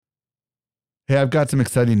Hey, I've got some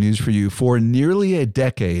exciting news for you. For nearly a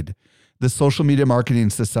decade, the Social Media Marketing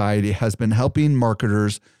Society has been helping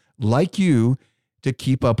marketers like you to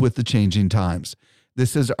keep up with the changing times.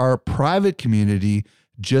 This is our private community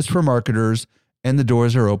just for marketers, and the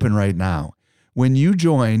doors are open right now. When you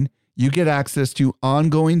join, you get access to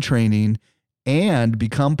ongoing training and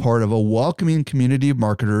become part of a welcoming community of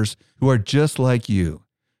marketers who are just like you.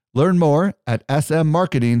 Learn more at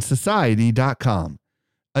smmarketingsociety.com.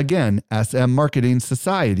 Again,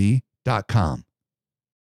 smmarketingsociety.com.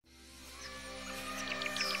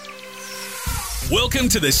 Welcome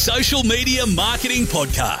to the Social Media Marketing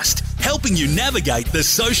Podcast, helping you navigate the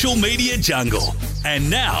social media jungle. And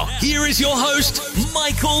now, here is your host,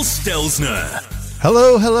 Michael Stelzner.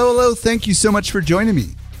 Hello. Thank you so much for joining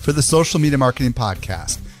me for the Social Media Marketing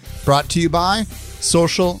Podcast, brought to you by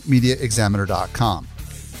socialmediaexaminer.com.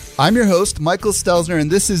 I'm your host, Michael Stelzner,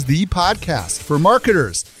 and this is the podcast for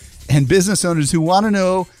marketers and business owners who want to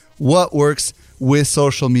know what works with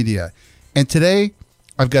social media. And today,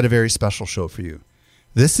 I've got a very special show for you.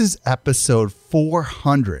 This is episode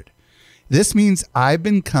 400. This means I've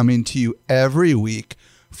been coming to you every week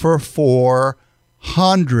for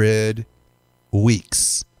 400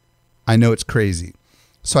 weeks. I know it's crazy.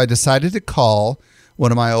 So I decided to call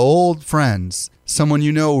one of my old friends, someone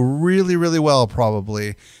you know really, really well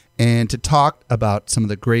probably, and to talk about some of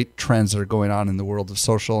the great trends that are going on in the world of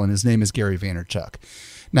social, and his name is Gary Vaynerchuk.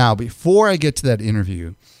 Now, before I get to that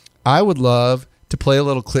interview, I would love to play a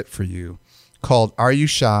little clip for you called Are You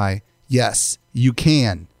Shy? Yes, You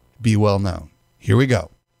Can Be Well Known. Here we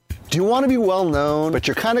go. Do you want to be well known, but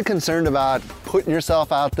you're kind of concerned about putting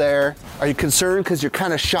yourself out there? Are you concerned because you're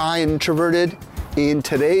kind of shy and introverted? In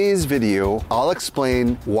today's video, I'll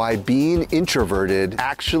explain why being introverted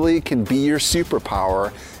actually can be your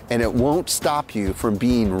superpower, and it won't stop you from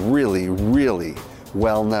being really, really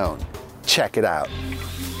well known. Check it out.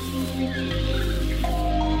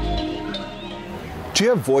 Do you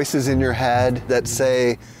have voices in your head that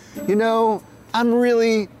say, you know, I'm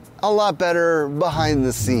really a lot better behind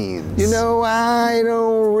the scenes? You know, I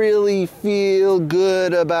don't really feel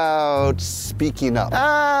good about speaking up.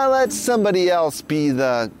 Let somebody else be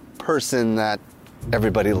the person that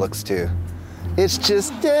everybody looks to. It's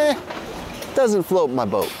just, doesn't float my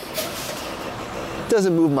boat.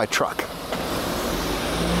 Doesn't move my truck.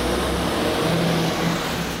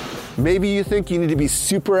 Maybe you think you need to be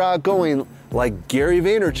super outgoing like Gary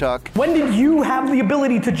Vaynerchuk. When did you have the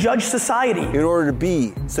ability to judge society? In order to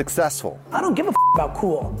be successful. I don't give a about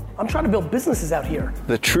cool. I'm trying to build businesses out here.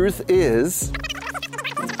 The truth is,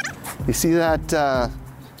 you see that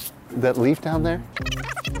leaf down there?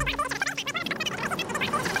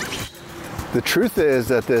 The truth is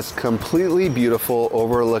that this completely beautiful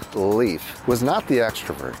overlooked leaf was not the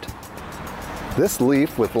extrovert. This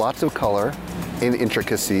leaf with lots of color and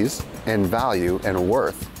intricacies and value and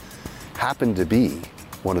worth happened to be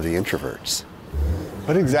one of the introverts.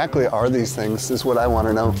 What exactly are these things is what I want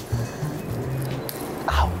to know.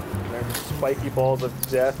 Ow. They're spiky balls of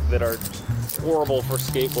death that are horrible for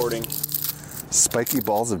skateboarding. Spiky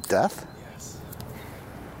balls of death? Yes.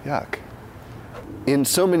 Yuck. In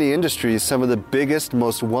so many industries, some of the biggest,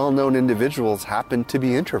 most well-known individuals happen to be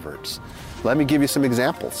introverts. Let me give you some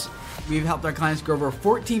examples. We've helped our clients grow over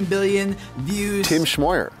 14 billion views. Tim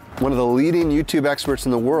Schmoyer, one of the leading YouTube experts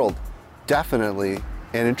in the world, definitely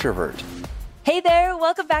an introvert. Hey there,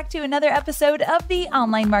 welcome back to another episode of the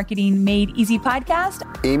Online Marketing Made Easy podcast.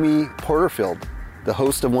 Amy Porterfield, the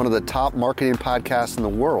host of one of the top marketing podcasts in the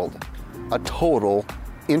world, a total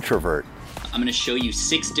introvert. I'm going to show you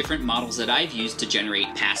 6 different models that I've used to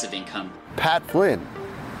generate passive income. Pat Flynn,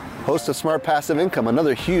 host of Smart Passive Income,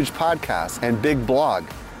 another huge podcast and big blog,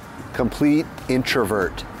 complete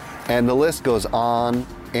introvert. And the list goes on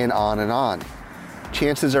and on and on.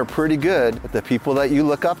 Chances are pretty good that the people that you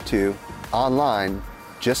look up to online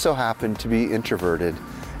just so happen to be introverted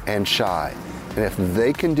and shy. And if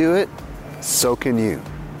they can do it, so can you.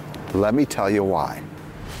 Let me tell you why.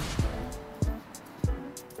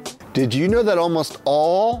 Did you know that almost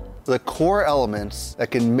all the core elements that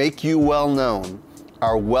can make you well known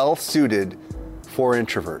are well suited for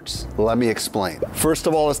introverts? Let me explain. First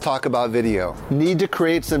of all, let's talk about video. Need to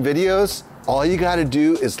create some videos? All you gotta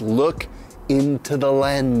do is look into the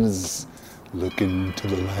lens. Look into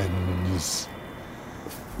the lens.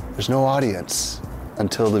 There's no audience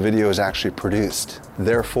until the video is actually produced.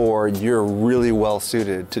 Therefore, you're really well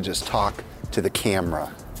suited to just talk to the camera.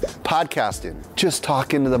 Podcasting, just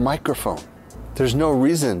talk into the microphone. There's no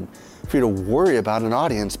reason for you to worry about an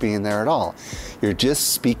audience being there at all. You're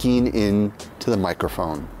just speaking into the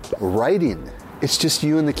microphone. Writing, it's just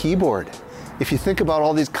you and the keyboard. If you think about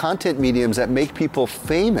all these content mediums that make people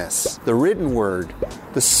famous, the written word,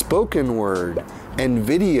 the spoken word, and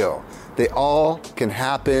video, they all can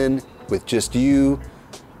happen with just you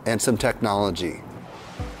and some technology.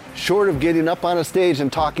 Short of getting up on a stage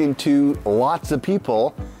and talking to lots of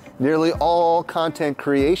people, nearly all content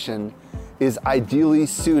creation is ideally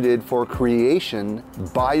suited for creation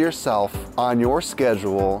by yourself on your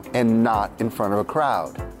schedule and not in front of a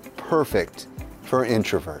crowd. Perfect for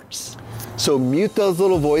introverts. So mute those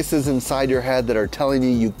little voices inside your head that are telling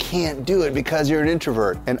you can't do it because you're an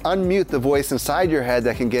introvert, and unmute the voice inside your head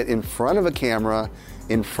that can get in front of a camera,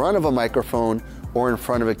 in front of a microphone, or in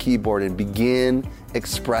front of a keyboard and begin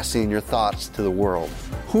expressing your thoughts to the world.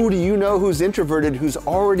 Who do you know who's introverted who's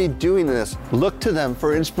already doing this? Look to them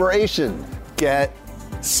for inspiration. Get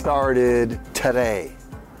started today.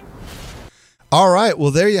 All right,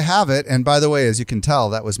 well, there you have it. And by the way, as you can tell,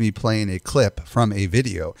 that was me playing a clip from a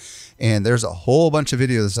video. And there's a whole bunch of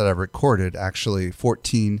videos that I've recorded, actually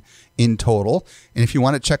 14 in total. And if you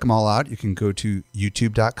want to check them all out, you can go to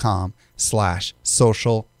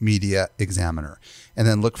youtube.com/social media examiner and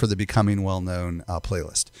then look for the Becoming Well-Known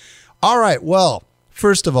playlist. All right, well,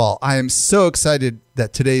 first of all, I am so excited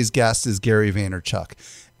that today's guest is Gary Vaynerchuk.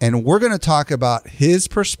 And we're going to talk about his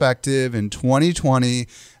perspective in 2020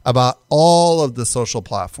 about all of the social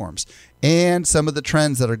platforms and some of the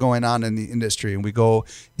trends that are going on in the industry. And we go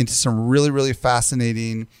into some really, really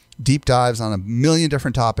fascinating deep dives on a million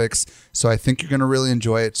different topics. So I think you're going to really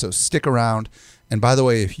enjoy it. So stick around. And by the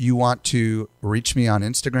way, if you want to reach me on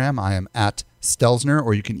Instagram, I am at Stelzner,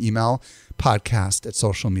 or you can email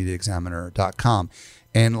podcast@socialmediaexaminer.com.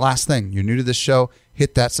 And last thing, you're new to this show,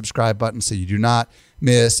 hit that subscribe button so you do not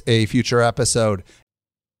miss a future episode.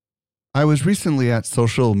 I was recently at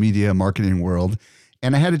Social Media Marketing World,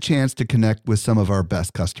 and I had a chance to connect with some of our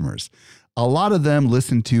best customers. A lot of them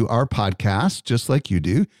listen to our podcast, just like you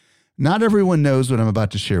do. Not everyone knows what I'm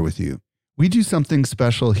about to share with you. We do something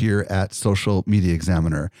special here at Social Media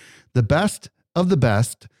Examiner. The best of the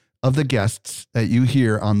guests that you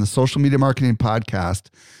hear on the Social Media Marketing Podcast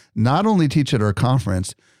not only teach at our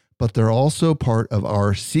conference, but they're also part of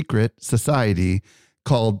our secret society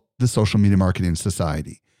called the Social Media Marketing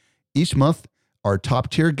Society. Each month, our top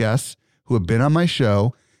tier guests who have been on my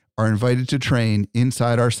show are invited to train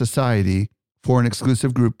inside our society for an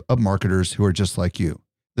exclusive group of marketers who are just like you.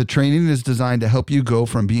 The training is designed to help you go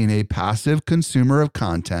from being a passive consumer of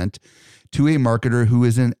content to a marketer who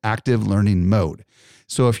is in active learning mode.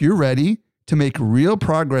 So if you're ready to make real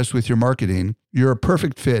progress with your marketing, you're a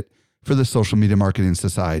perfect fit for the Social Media Marketing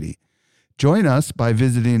Society. Join us by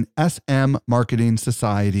visiting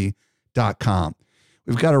smmarketingsociety.com.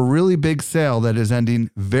 We've got a really big sale that is ending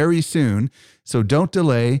very soon, so don't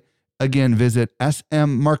delay. Again, visit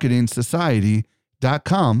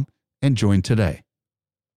smmarketingsociety.com and join today.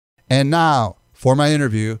 And now for my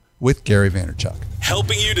interview with Gary Vaynerchuk.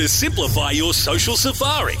 Helping you to simplify your social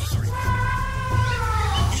safari.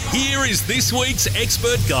 Here is this week's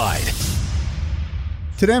expert guide.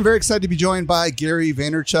 Today, I'm very excited to be joined by Gary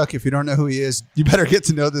Vaynerchuk. If you don't know who he is, you better get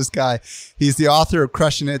to know this guy. He's the author of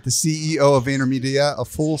Crushing It, the CEO of VaynerMedia, a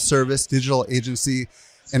full-service digital agency,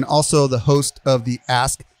 and also the host of the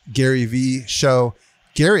Ask Gary V show.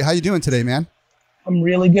 Gary, how you doing today, man? I'm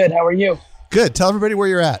really good. How are you? Good. Tell everybody where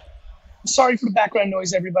you're at. Sorry for the background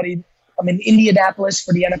noise, everybody. I'm in Indianapolis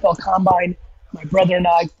for the NFL Combine. My brother and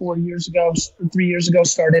I, 3 years ago,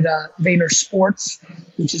 started Vayner Sports,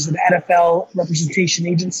 which is an NFL representation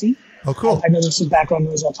agency. Oh, cool. I know there's some background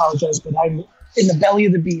noise. I apologize, but I'm in the belly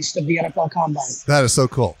of the beast of the NFL Combine. That is so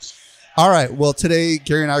cool. All right. Well, today,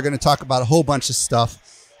 Gary and I are going to talk about a whole bunch of stuff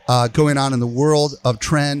going on in the world of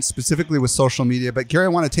trends, specifically with social media. But Gary, I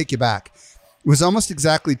want to take you back. It was almost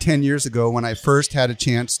exactly 10 years ago when I first had a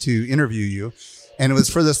chance to interview you. And it was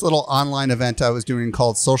for this little online event I was doing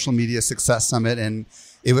called Social Media Success Summit. And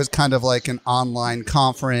it was kind of like an online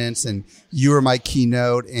conference, and you were my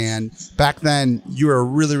keynote. And back then you were a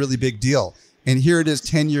really, really big deal. And here it is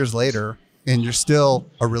 10 years later, and you're still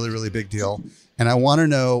a really, really big deal. And I want to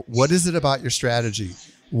know, what is it about your strategy?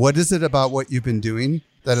 What is it about what you've been doing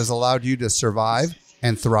that has allowed you to survive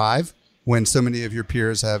and thrive when so many of your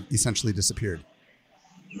peers have essentially disappeared?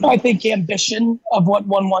 I think ambition of what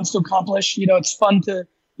one wants to accomplish. You know, it's fun to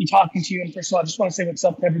be talking to you. And first of all, I just want to say what's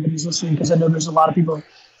up to everybody who's listening, because I know there's a lot of people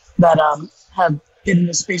that have been in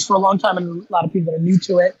this space for a long time and a lot of people that are new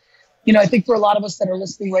to it. You know, I think for a lot of us that are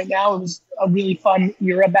listening right now, it was a really fun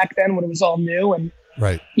era back then when it was all new. And,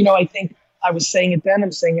 right. You know, I think I was saying it then,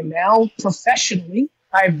 I'm saying it now. Professionally,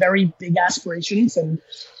 I have very big aspirations and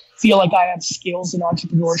feel like I have skills in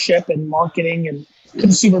entrepreneurship and marketing and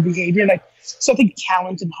consumer behavior. So I think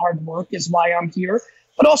talent and hard work is why I'm here,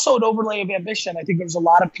 but also an overlay of ambition. I think there's a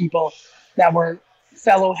lot of people that were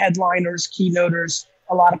fellow headliners, keynoters,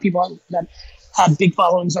 a lot of people that had big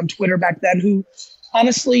followings on Twitter back then who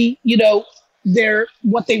honestly,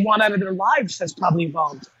 what they want out of their lives has probably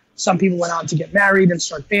evolved. Some people went on to get married and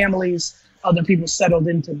start families. Other people settled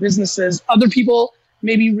into businesses. Other people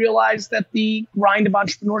maybe realized that the grind of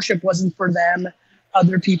entrepreneurship wasn't for them.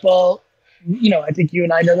 Other people, I think you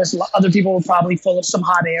and I know this, other people were probably full of some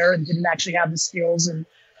hot air and didn't actually have the skills and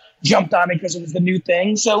jumped on it because it was the new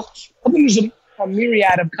thing. So I think there's a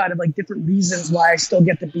myriad of kind of like different reasons why I still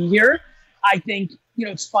get to be here. I think,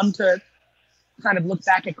 it's fun to kind of look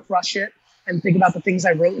back at Crush It and think about the things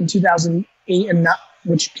I wrote in 2008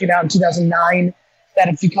 which came out in 2009 that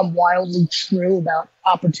have become wildly true about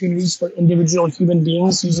opportunities for individual human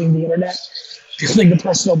beings using the internet, building a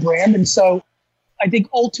personal brand. And so I think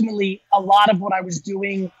ultimately a lot of what I was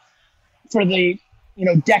doing for the,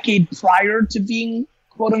 decade prior to being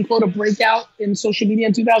quote unquote a breakout in social media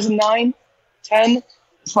in 2009, 10,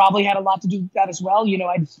 probably had a lot to do with that as well.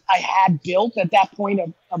 I had built at that point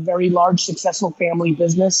a very large successful family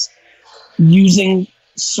business using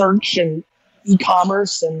search and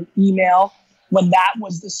e-commerce and email when that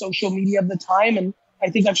was the social media of the time. And I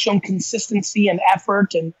think I've shown consistency and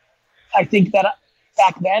effort. And I think that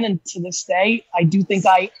back then and to this day, I do think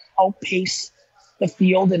I outpace the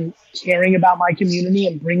field and caring about my community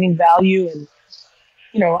and bringing value. And,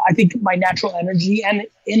 I think my natural energy and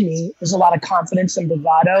in me is a lot of confidence and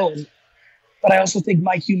bravado. But I also think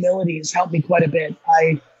my humility has helped me quite a bit.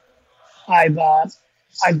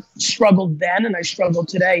 I've struggled then and I struggle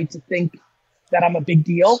today to think that I'm a big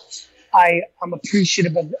deal. I'm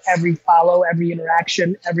appreciative of every follow, every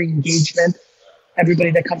interaction, every engagement,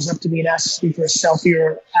 everybody that comes up to me and asks me for a selfie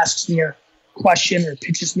or asks me a question or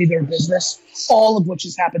pitches me their business, all of which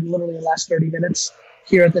has happened literally in the last 30 minutes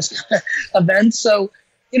here at this event. So,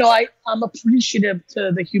 I'm appreciative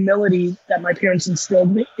to the humility that my parents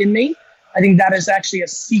instilled in me. I think that is actually a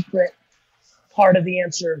secret part of the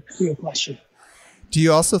answer to your question. Do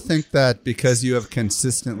you also think that because you have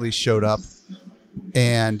consistently showed up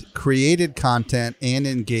and created content and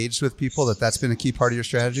engaged with people, that's been a key part of your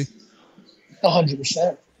strategy?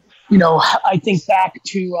 100%. I think back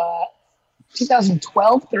to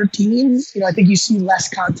 2012, 13, I think you see less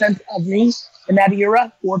content of me in that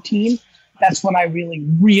era, 14. That's when I really,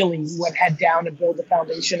 really went head down and built the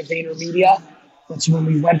foundation of VaynerMedia. That's when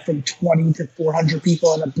we went from 20 to 400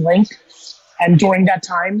 people in a blink. And during that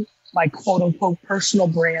time, my quote unquote personal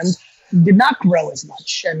brand did not grow as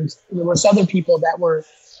much. And there was other people that were,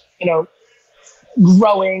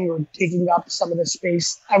 growing or taking up some of the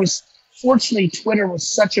space. Fortunately, Twitter was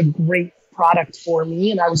such a great product for me,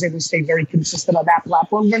 and I was able to stay very consistent on that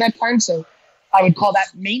platform during that time. So I would call that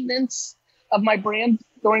maintenance of my brand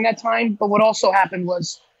during that time. But what also happened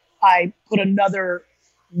was I put another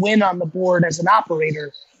win on the board as an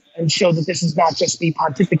operator and showed that this is not just me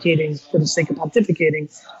pontificating for the sake of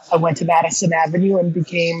pontificating. I went to Madison Avenue and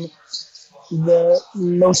became the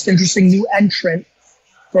most interesting new entrant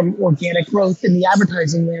from organic growth in the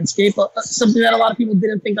advertising landscape, something that a lot of people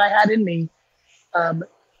didn't think I had in me, and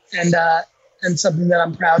something that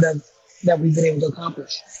I'm proud of that we've been able to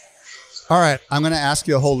accomplish. All right, I'm going to ask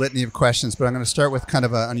you a whole litany of questions, but I'm going to start with kind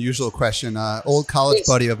of an unusual question. Old college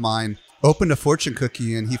buddy of mine opened a fortune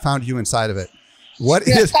cookie and he found you inside of it. What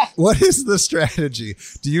is the strategy?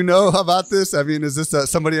 Do you know about this? I mean, is this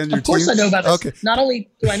somebody on your team? Of course I know about this. Okay. Not only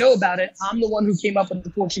do I know about it, I'm the one who came up with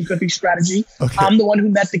the fortune cookie strategy. Okay. I'm the one who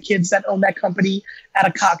met the kids that own that company at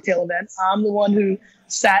a cocktail event. I'm the one who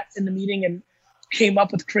sat in the meeting and came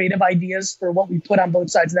up with creative ideas for what we put on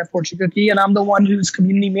both sides of that fortune cookie. And I'm the one who's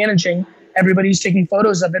community managing. Everybody's taking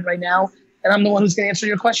photos of it right now. And I'm the one who's going to answer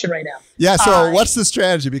your question right now. Yeah. So what's the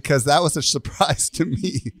strategy? Because that was a surprise to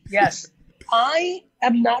me. Yes. I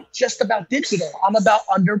am not just about digital. I'm about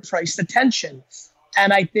underpriced attention.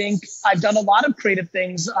 And I think I've done a lot of creative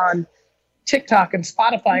things on TikTok and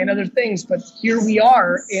Spotify and other things. But here we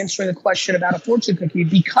are answering the question about a fortune cookie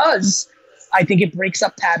because I think it breaks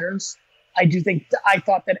up patterns. I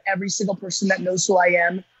thought that every single person that knows who I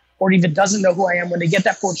am or even doesn't know who I am, when they get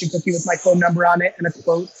that fortune cookie with my phone number on it and a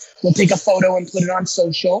quote, will take a photo and put it on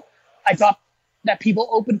social. I thought that people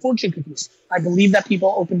open fortune cookies. I believe that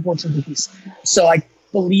people open fortune cookies. So I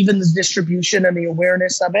believe in the distribution and the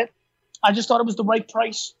awareness of it. I just thought it was the right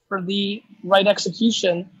price for the right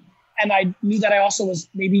execution. And I knew that I also was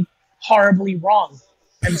maybe horribly wrong.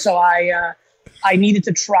 And so I needed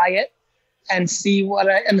to try it and see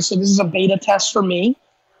and so this is a beta test for me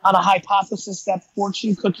on a hypothesis that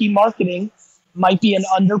fortune cookie marketing might be an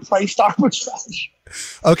underpriced arbitrage.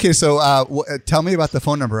 Okay, so tell me about the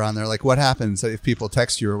phone number on there. Like, what happens if people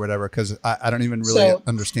text you or whatever? Because I don't even really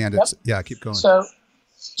understand it. Yep. Yeah, keep going. So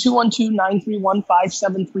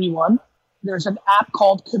 212-931-5731. There's an app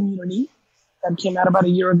called Community that came out about a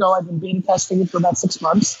year ago. I've been beta testing it for about 6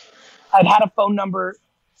 months. I'd had a phone number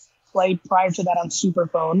play prior to that on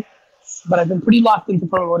Superphone, but I've been pretty locked into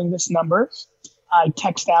promoting this number. I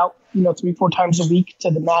text out, 3-4 times a week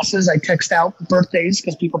to the masses. I text out birthdays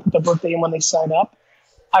because people put their birthday in when they sign up.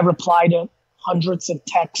 I reply to hundreds of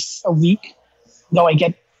texts a week, though I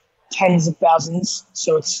get tens of thousands.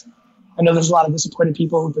 So I know there's a lot of disappointed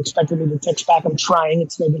people who've expected me to text back. I'm trying.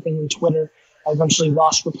 It's no different than Twitter. I eventually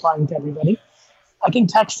lost replying to everybody. I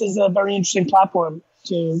think text is a very interesting platform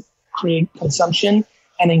to create consumption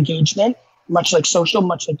and engagement, much like social,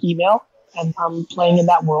 much like email. And I'm playing in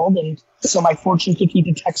that world. And so my Fortune 50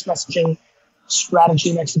 to text messaging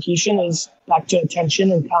strategy and execution is back to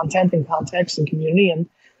attention and content and context and community. And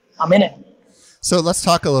I'm in it. So let's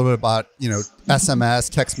talk a little bit about, SMS,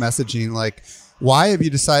 text messaging. Like, why have you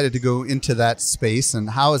decided to go into that space, and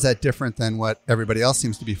how is that different than what everybody else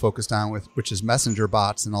seems to be focused on with, which is messenger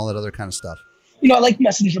bots and all that other kind of stuff? I like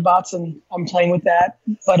messenger bots and I'm playing with that,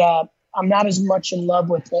 but I'm not as much in love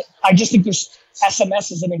with it. I just think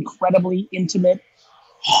SMS is an incredibly intimate,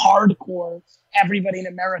 hardcore, everybody in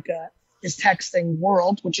America is texting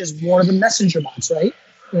world, which is more than messenger bots, right?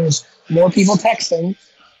 There's more people texting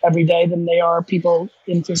every day than they are people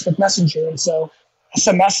in Facebook Messenger. And so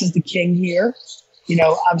SMS is the king here.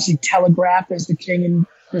 Obviously Telegraph is the king in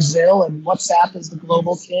Brazil and WhatsApp is the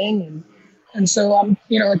global king. And so, I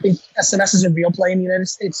think SMS is a real play in the United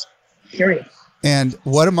States, period. And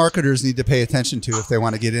what do marketers need to pay attention to if they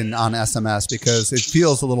want to get in on SMS? Because it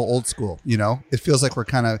feels a little old school, It feels like we're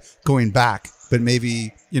kind of going back, but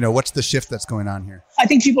maybe, what's the shift that's going on here? I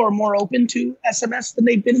think people are more open to SMS than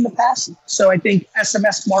they've been in the past. So I think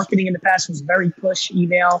SMS marketing in the past was very push,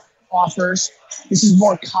 email, offers. This is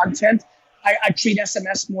more content. I treat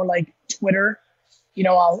SMS more like Twitter.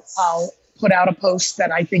 I'll put out a post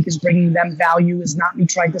that I think is bringing them value, is not me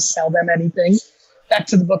trying to sell them anything. Back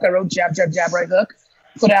to the book I wrote, Jab, Jab, Jab, Right Hook.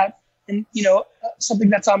 Put out, something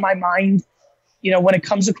that's on my mind. When it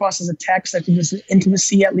comes across as a text, I think there's an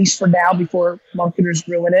intimacy, at least for now, before marketers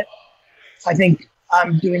ruin it. I think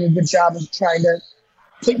I'm doing a good job of trying to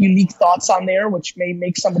put unique thoughts on there, which may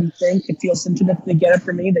make somebody think. It feels intimate. They get it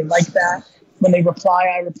from me. They like that. When they reply,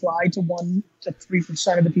 I reply to 1 to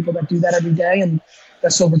 3% of the people that do that every day. And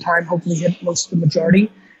that's over time, hopefully hit most of the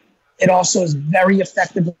majority. It also is very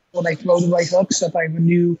effective when I throw the right hook. So if I have a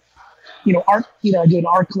new, art, I do an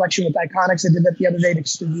art collection with Iconics. I did that the other day.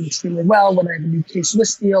 It's doing extremely well. When I have a new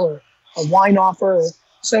K-Swiss deal or a wine offer.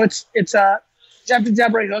 So it's a jab to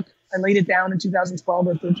jab right hook. I laid it down in 2012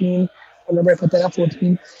 or 13. Whenever I put that up,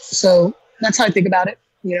 14. So that's how I think about it,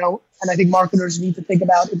 and I think marketers need to think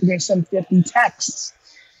about, if you're going to send 50 texts,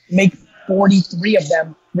 make 43 of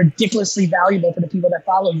them ridiculously valuable for the people that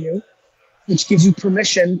follow you, which gives you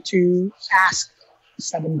permission to ask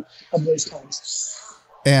 7 of those times.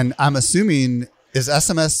 And I'm assuming, is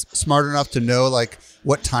SMS smart enough to know like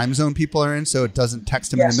what time zone people are in so it doesn't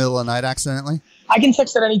text them in the middle of the night accidentally? I can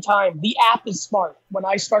text at any time. The app is smart. When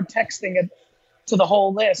I start texting it to the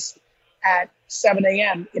whole list at 7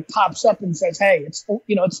 a.m., it pops up and says, hey, it's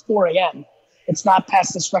 4 a.m. It's not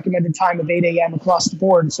past this recommended time of 8 a.m. across the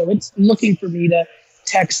board. So it's looking for me to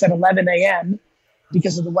text at 11 a.m.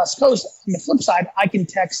 because of the West Coast. On the flip side, I can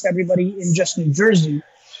text everybody in just New Jersey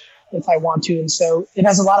if I want to. And so it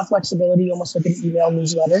has a lot of flexibility, almost like an email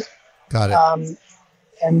newsletter. Got it.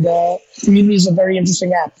 And Community is a very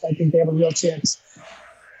interesting app. I think they have a real chance.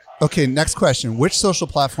 Okay, next question. Which social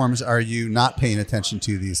platforms are you not paying attention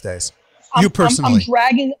to these days? You personally.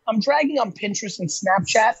 I'm dragging on Pinterest and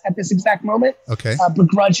Snapchat at this exact moment. Okay.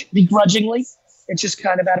 Begrudgingly. It's just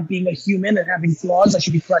kind of out of being a human and having flaws. I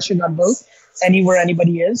should be crushing on both, anywhere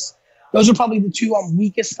anybody is. Those are probably the two I'm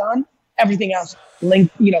weakest on. Everything else,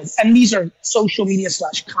 and these are social media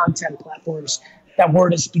 / content platforms. That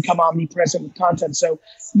word has become omnipresent with content. So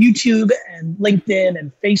YouTube and LinkedIn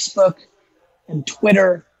and Facebook and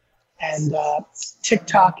Twitter and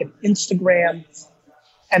TikTok and Instagram.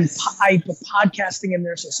 And I put podcasting in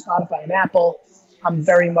there, so Spotify and Apple. I'm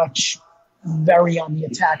very on the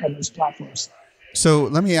attack on those platforms. So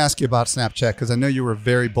let me ask you about Snapchat, because I know you were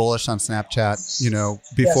very bullish on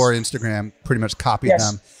Snapchat, before Instagram pretty much copied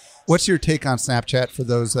them. What's your take on Snapchat for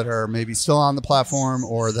those that are maybe still on the platform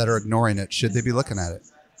or that are ignoring it? Should they be looking at it?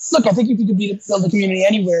 Look, I think if you could build a community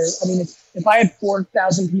anywhere, I mean, if I had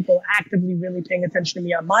 4,000 people actively really paying attention to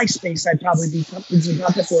me on MySpace, I'd probably be using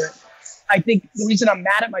content for it. I think the reason I'm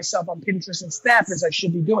mad at myself on Pinterest and Snap is I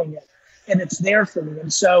should be doing it. and it's there for me.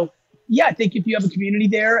 And so, yeah, I think if you have a community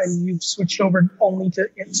there and you've switched over only to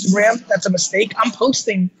Instagram, that's a mistake. I'm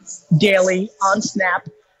posting daily on Snap.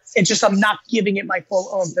 It's just I'm not giving it my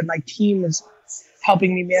full oomph, and my team is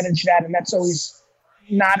helping me manage that, and that's always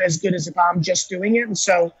not as good as if I'm just doing it. And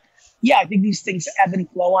so, yeah, I think these things ebb and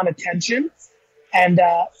flow on attention, and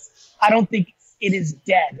I don't think it is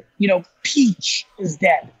dead. Peach is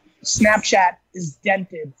dead. Snapchat is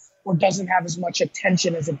dented or doesn't have as much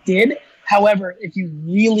attention as it did. However, if you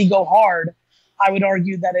really go hard, I would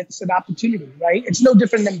argue that it's an opportunity, right? It's no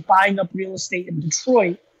different than buying up real estate in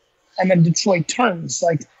Detroit and then Detroit turns.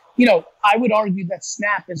 I would argue that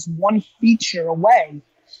Snap is one feature away,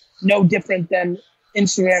 no different than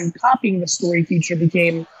Instagram copying the story feature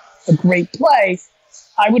became a great play.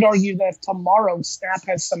 I would argue that if tomorrow Snap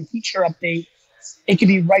has some feature update, it could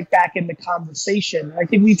be right back in the conversation. I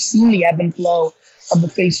think we've seen the ebb and flow of the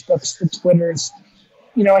Facebooks, the Twitters.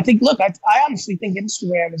 I honestly think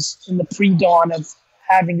Instagram is in the pre-dawn of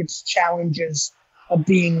having its challenges of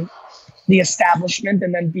being the establishment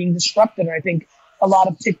and then being disrupted. And I think a lot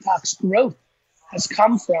of TikTok's growth has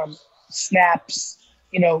come from Snap's,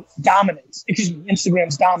 dominance,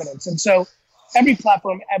 Instagram's dominance. And so every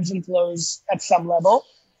platform ebbs and flows at some level.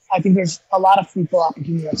 I think there's a lot of fruitful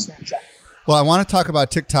opportunity on Snapchat. Well, I want to talk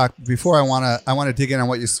about TikTok before I want to dig in on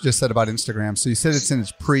what you just said about Instagram. So you said it's in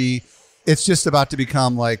its it's just about to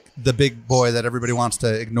become like the big boy that everybody wants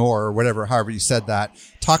to ignore or whatever, however you said that.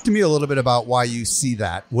 Talk to me a little bit about why you see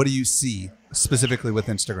that. What do you see specifically with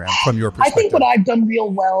Instagram from your perspective? I think what I've done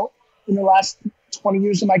real well in the last 20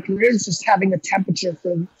 years of my career is just having a temperature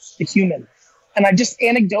for the human. And I just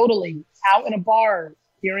anecdotally out in a bar,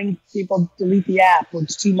 hearing people delete the app or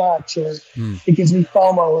it's too much or it gives me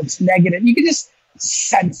FOMO, it's negative. You can just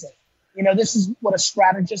sense it. This is what a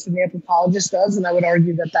strategist and anthropologist does, and I would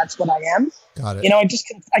argue that that's what I am. Got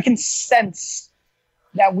it. I can sense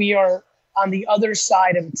that we are on the other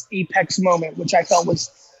side of its apex moment, which I felt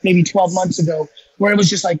was maybe 12 months ago, where it was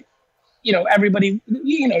just like, everybody,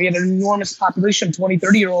 you had an enormous population, 20,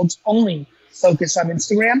 30-year-olds only focused on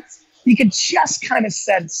Instagram. You could just kind of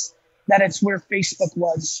sense that it's where Facebook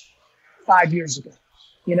was 5 years ago,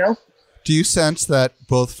 Do you sense that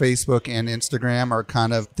both Facebook and Instagram are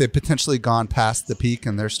they've potentially gone past the peak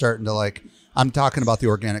and they're starting to I'm talking about the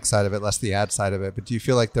organic side of it, less the ad side of it, but do you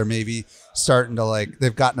feel like they're maybe starting to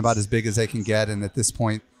they've gotten about as big as they can get, and at this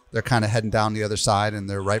point they're kind of heading down the other side and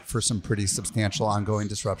they're ripe for some pretty substantial ongoing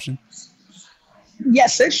disruption?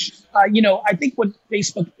 Yes-ish. I think what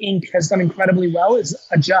Facebook Inc. has done incredibly well is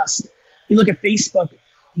adjust. You look at Facebook,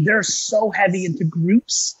 they're so heavy into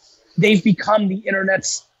groups. They've become the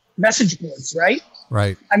internet's message boards, right?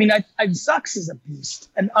 Right. I mean, Zucks is a beast,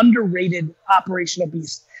 an underrated operational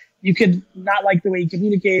beast. You could not like the way he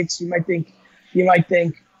communicates. You might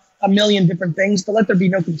think a million different things, but let there be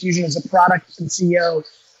no confusion. As a product and CEO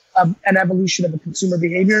of an evolution of a consumer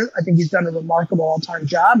behavior, I think he's done a remarkable all-time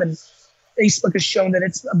job. And Facebook has shown that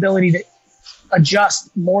its ability to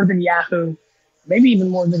adjust more than Yahoo, maybe even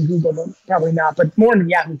more than Google, but probably not, but more than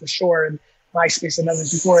Yahoo for sure, and MySpace and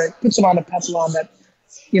others before it puts them on a pedestal that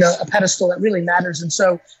really matters. And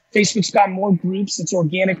so Facebook's got more groups. Its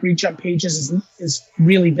organic reach on pages is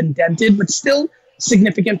really been dented, but still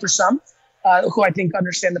significant for some who I think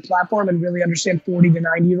understand the platform and really understand 40 to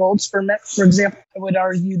 90-year-olds, for example. I would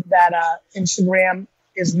argue that Instagram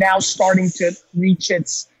is now starting to reach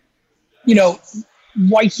its,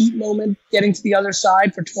 white heat moment, getting to the other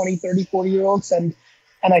side for 20, 30, 40-year-olds. And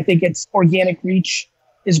I think its organic reach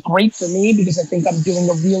is great for me because I think I'm doing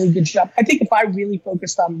a really good job. I think if I really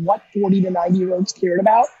focused on what 40 to 90-year-olds cared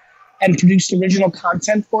about and produced original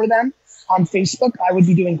content for them on Facebook, I would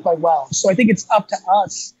be doing quite well. So I think it's up to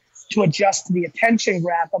us to adjust to the attention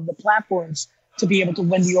graph of the platforms to be able to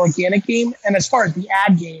win the organic game. And as far as the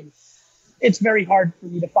ad game, it's very hard for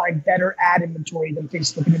me to find better ad inventory than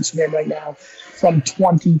Facebook and Instagram right now from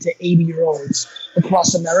 20 to 80-year-olds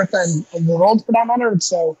across America and the world for that matter. And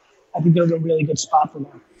so I think they're in a really good spot for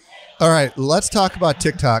them. All right, let's talk about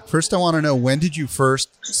TikTok. First, I want to know, when did you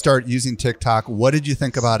first start using TikTok? What did you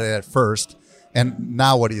think about it at first? And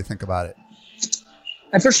now what do you think about it?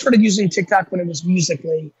 I first started using TikTok when it was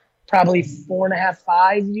Musical.ly, probably 4.5,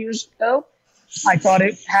 5 years ago. I thought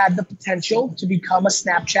it had the potential to become a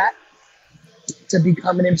Snapchat, to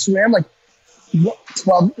become an Instagram. 9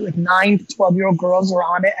 to 12-year-old girls are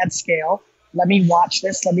on it at scale. Let me watch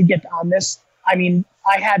this. Let me get on this. I mean,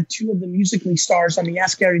 I had 2 of the Musical.ly stars on the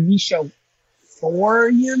Ask Gary Vee show 4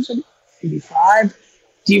 years ago, maybe 5.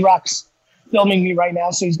 D-Rock's filming me right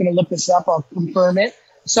now, so he's going to look this up. I'll confirm it.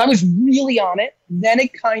 So I was really on it. Then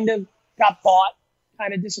it kind of got bought,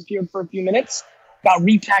 kind of disappeared for a few minutes. got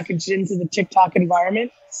repackaged into the TikTok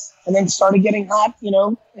environment, and then started getting hot,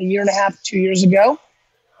 a year and a half, 2 years ago.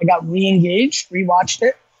 I got re-engaged, rewatched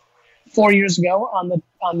it 4 years ago on the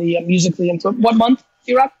Musical.ly influencer. What month,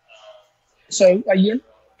 D-Rock? So a year,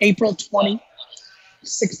 April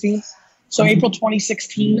 2016. So April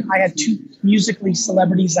 2016, I had 2 Musical.ly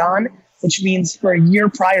celebrities on, which means for a year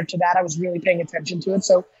prior to that, I was really paying attention to it.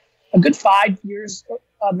 So a good 5 years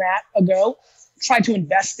on that ago, tried to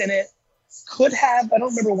invest in it. Could have, I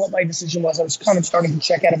don't remember what my decision was. I was kind of starting to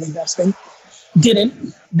check out of investing.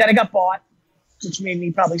 Didn't. Then it got bought, which made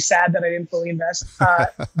me probably sad that I didn't fully invest.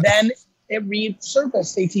 Then it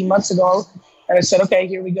resurfaced 18 months ago. And I said, okay,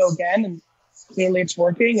 here we go again. And clearly it's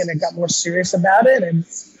working. And I got more serious about it. And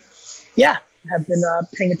yeah, have been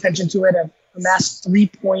paying attention to it. I've amassed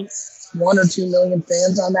 3.1 or 2 million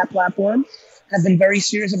fans on that platform. Have been very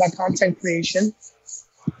serious about content creation.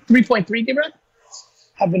 3.3, Gabriel?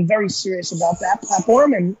 Have been very serious about that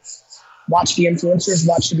platform and watch the influencers,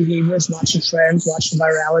 watch the behaviors, watch the trends, watch the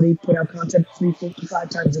virality, put out content 3, 4, 5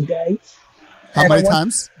 times a day. How many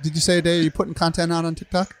times did you say a day are you putting content out on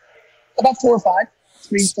TikTok? About 4 or 5,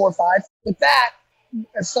 3, 4, 5. With that,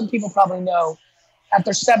 as some people probably know,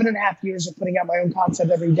 after 7.5 years of putting out my own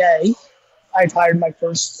content every day, I've hired my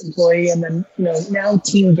first employee, and then now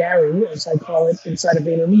Team Gary, as I call it inside of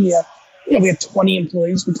VaynerMedia. We have 20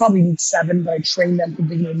 employees. We probably need 7, but I train them for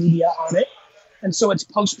VaynerMedia on it. And so it's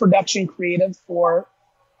post-production creative for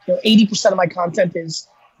 80% of my content is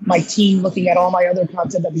my team looking at all my other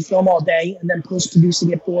content that we film all day and then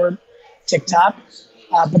post-producing it for TikTok.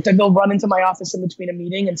 But then they'll run into my office in between a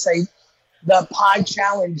meeting and say, the pie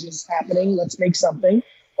challenge is happening. Let's make something.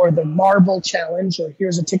 Or the marble challenge, or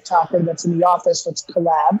here's a TikToker that's in the office. Let's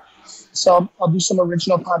collab. So I'll do some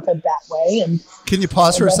original content that way. And can you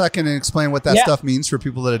pause for a second and explain what that stuff means for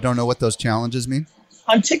people that don't know what those challenges mean?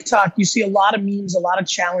 On TikTok, you see a lot of memes, a lot of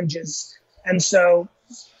challenges. And so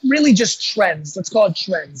really just trends. Let's call it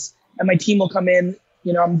trends. And my team will come in.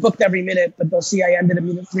 I'm booked every minute, but they'll see I ended a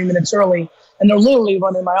minute, 3 minutes early. And they'll literally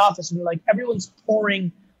run in my office and they're like, everyone's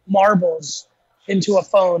pouring marbles into a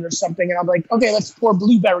phone or something. And I'm like, okay, let's pour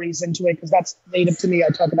blueberries into it because that's native to me. I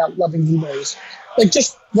talk about loving blueberries. Like,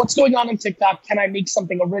 just what's going on TikTok? Can I make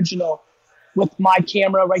something original with my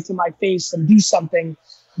camera right to my face and do something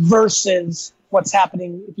versus what's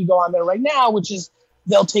happening if you go on there right now, which is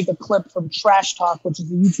they'll take a clip from Trash Talk, which is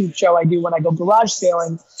the YouTube show I do when I go garage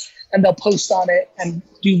sailing, and they'll post on it and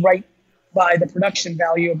do right by the production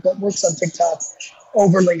value of what works on TikTok,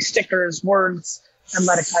 overlay stickers, words, and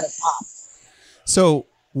let it kind of pop. So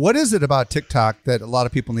what is it about TikTok that a lot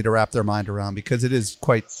of people need to wrap their mind around? Because it is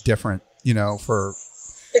quite different,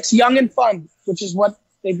 It's young and fun, which is what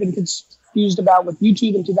they've been confused about with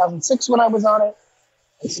YouTube in 2006 when I was on it,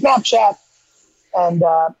 and Snapchat, and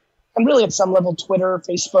really at some level Twitter,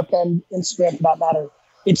 Facebook, and Instagram for that matter.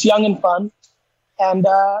 It's young and fun. And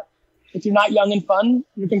if you're not young and fun,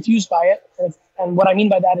 you're confused by it. And what I mean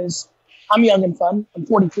by that is I'm young and fun. I'm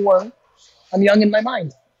 44. I'm young in my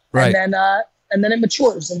mind. Right. And then it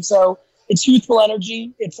matures. And so it's youthful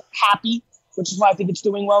energy. It's happy, which is why I think it's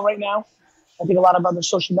doing well right now. I think a lot of other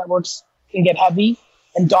social networks can get heavy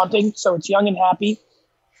and daunting. So it's young and happy.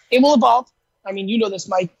 It will evolve. I mean, you know this,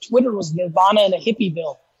 Mike. Twitter was Nirvana and a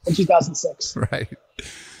hippieville in 2006. Right.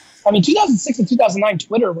 I mean, 2006 and 2009,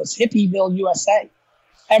 Twitter was hippieville USA.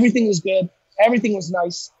 Everything was good. Everything was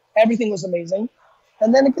nice. Everything was amazing.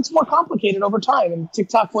 And then it gets more complicated over time. And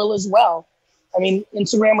TikTok will as well. I mean,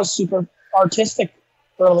 Instagram was super artistic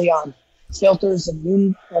early on. Filters and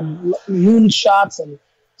moon shots and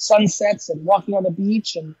sunsets and walking on the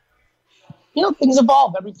beach. And, things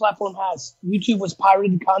evolve. Every platform has. YouTube was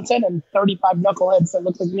pirated content and 35 knuckleheads that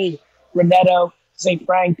look like me. Renetto, Zay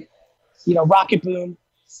Frank, Rocket Boom,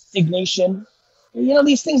 Dignation.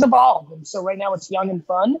 These things evolve. And so right now it's young and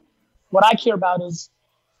fun. What I care about is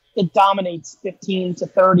it dominates 15 to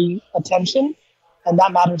 30 attention. And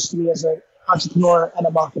that matters to me as an entrepreneur and a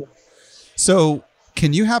marketer. So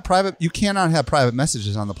you cannot have private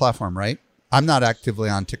messages on the platform, right? I'm not actively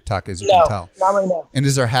on TikTok, as you can tell. Not right now. And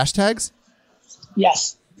is there hashtags?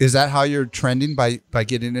 Yes. Is that how you're trending by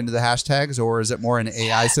getting into the hashtags, or is it more an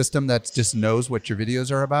AI system that just knows what your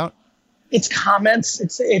videos are about? It's comments.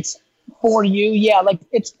 It's for you. Yeah. Like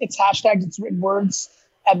it's hashtags, it's written words,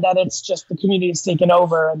 and then it's just the community is taken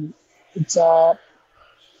over. And it's, the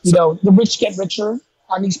rich get richer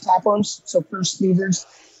on these platforms. So first movers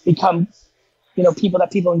become, people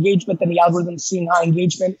that people engage with, and the algorithm's seeing high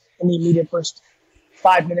engagement in the immediate first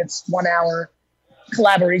 5 minutes, 1 hour.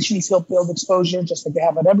 Collaborations help build exposure, just like they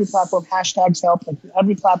have on every platform. Hashtags help, like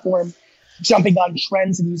every platform. Jumping on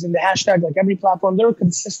trends and using the hashtag, like every platform. There are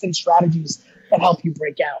consistent strategies that help you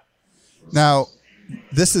break out. Now,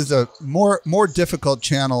 this is a more difficult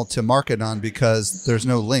channel to market on because there's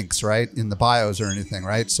no links, right, in the bios or anything,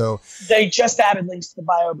 right? So they just added links to the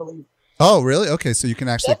bio, I believe. Oh, really? Okay, so you can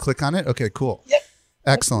actually click on it. Okay, cool. Yep.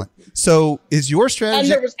 Excellent. So, is your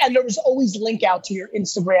strategy? And there was always link out to your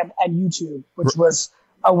Instagram and YouTube, which was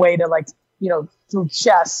a way to, like, you know, through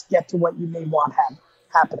chess get to what you may want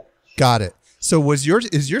happening. Got it. So, is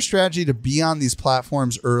your strategy to be on these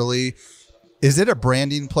platforms early? Is it a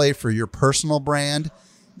branding play for your personal brand?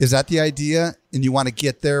 Is that the idea? And you want to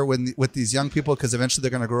get there with these young people because eventually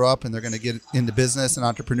they're going to grow up and they're going to get into business and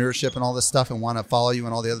entrepreneurship and all this stuff and want to follow you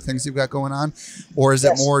and all the other things you've got going on? Or is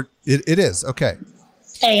it more? It is. Okay.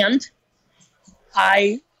 And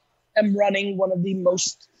I am running one of the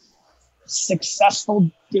most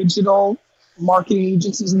successful digital marketing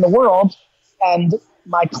agencies in the world. And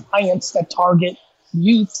my clients that target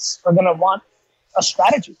youths are going to want a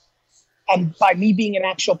strategy. And by me being an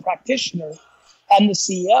actual practitioner and the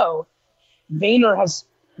CEO, Vayner has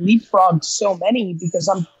leapfrogged so many because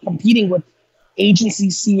I'm competing with agency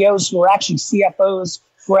CEOs who are actually CFOs,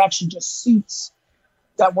 who are actually just suits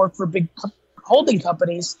that work for big holding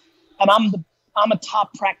companies. And I'm a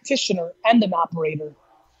top practitioner and an operator.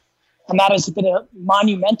 And that has been a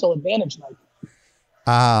monumental advantage, Mike.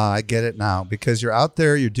 I get it now because you're out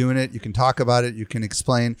there, you're doing it, you can talk about it, you can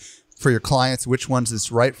explain for your clients which ones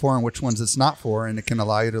it's right for and which ones it's not for, and it can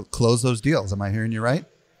allow you to close those deals. Am I hearing you right?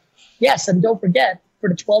 Yes, and don't forget, for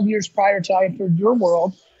the 12 years prior to I entered your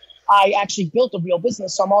world, I actually built a real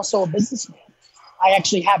business, so I'm also a businessman. I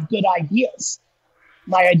actually have good ideas.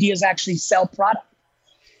 My ideas actually sell product.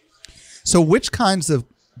 So which kinds of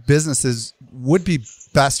businesses would be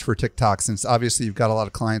best for TikTok, since obviously you've got a lot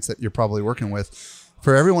of clients that you're probably working with?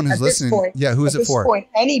 For everyone who's listening, who is it for? At this point,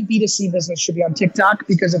 any B2C business should be on TikTok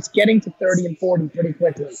because it's getting to 30 and 40 pretty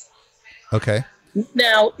quickly. Okay.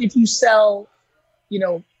 Now, if you sell,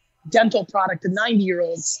 dental product to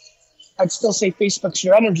 90-year-olds, I'd still say Facebook's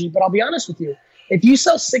your energy. But I'll be honest with you, if you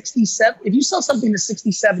sell something to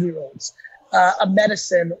 67-year-olds, a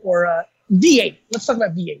medicine or a V8, let's talk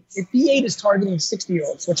about V8. If V8 is targeting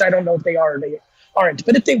 60-year-olds, which I don't know if they are or they aren't,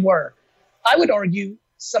 but if they were, I would argue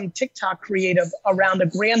some TikTok creative around a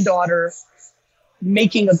granddaughter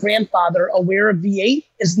making a grandfather aware of V8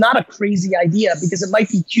 is not a crazy idea because it might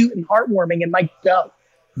be cute and heartwarming and might go.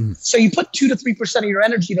 Mm. So you put 2 to 3% of your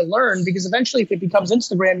energy to learn, because eventually if it becomes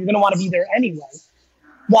Instagram, you're going to want to be there anyway,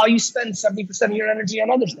 while you spend 70% of your energy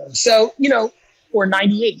on other things. So, or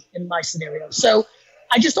 98 in my scenario. So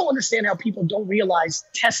I just don't understand how people don't realize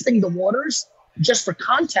testing the waters. Just for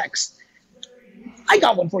context, I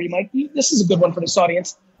got one for you, Mike. This is a good one for this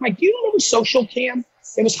audience. Mike, do you remember Social Cam?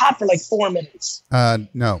 It was hot for like 4 minutes.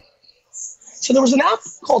 No. So there was an app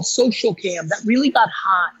called Social Cam that really got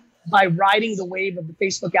hot by riding the wave of the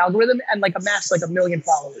Facebook algorithm and amassed 1 million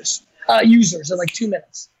followers, users in 2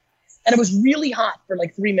 minutes. And it was really hot for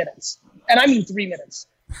 3 minutes. And I mean 3 minutes.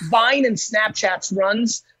 Vine and Snapchat's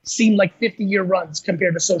runs seemed like 50-year runs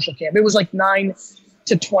compared to Social Cam. It was 9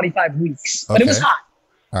 to 25 weeks, but It was hot.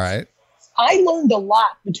 All right. I learned a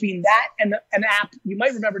lot between that and an app. You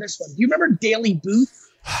might remember this one. Do you remember Daily Booth?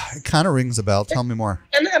 It kind of rings a bell. Tell me more.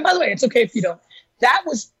 And by the way, it's okay if you don't. That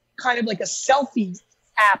was kind of like a selfie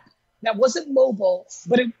app that wasn't mobile,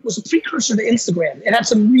 but it was a precursor to Instagram. It had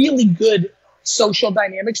some really good social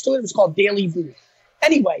dynamics to it. It was called Daily Booth.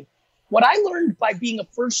 Anyway, what I learned by being a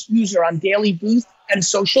first user on Daily Booth and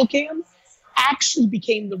Social Cam actually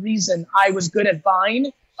became the reason I was good at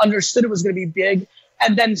Vine, understood it was going to be big,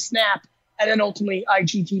 and then Snap, and then ultimately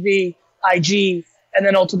IGTV, IG, and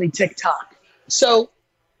then ultimately TikTok. So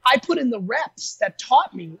I put in the reps that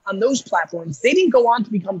taught me on those platforms. They didn't go on to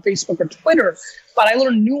become Facebook or Twitter, but I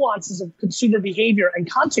learned nuances of consumer behavior and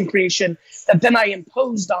content creation that then I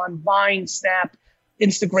imposed on Vine, Snap,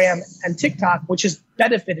 Instagram, and TikTok, which has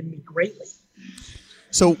benefited me greatly.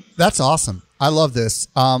 So that's awesome. I love this.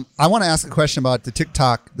 I want to ask a question about the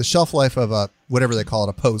TikTok, the shelf life of a, whatever they call it,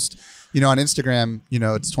 a post. On Instagram,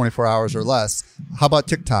 it's 24 hours or less. How about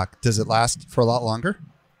TikTok? Does it last for a lot longer?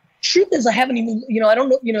 Truth is, I haven't even, I don't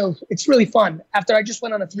know, it's really fun. After I just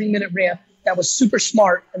went on a 3-minute rant that was super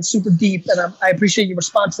smart and super deep, and I appreciate your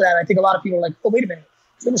response to that. I think a lot of people are like, oh, wait a minute.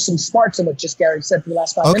 There was some smarts in what just Gary said for the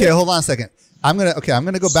last 5 minutes. Okay, hold on a second. I'm going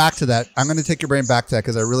to go back to that. I'm going to take your brain back to that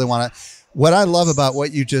because I really want to. What I love about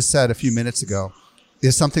what you just said a few minutes ago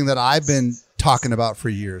is something that I've been talking about for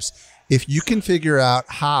years. If you can figure out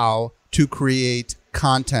how to create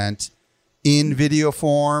content in video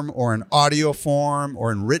form or in audio form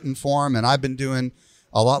or in written form, and I've been doing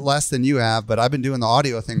a lot less than you have, but I've been doing the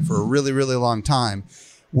audio thing for a really, really long time.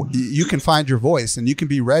 you can find your voice and you can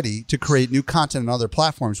be ready to create new content on other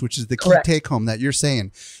platforms, which is the key take home that you're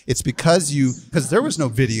saying. It's because there was no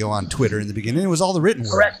video on Twitter in the beginning. It was all the written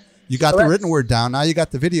word. Correct. You got the written word down. Now you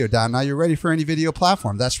got the video down. Now you're ready for any video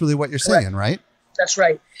platform. That's really what you're saying, right? That's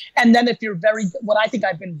right. And then if you're what I think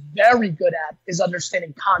I've been very good at is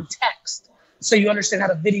understanding context. So you understand how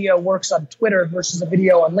the video works on Twitter versus a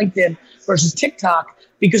video on LinkedIn versus TikTok,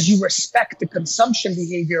 because you respect the consumption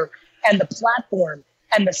behavior and the platform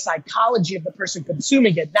and the psychology of the person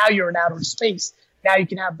consuming it. Now you're in outer space. Now you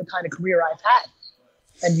can have the kind of career I've had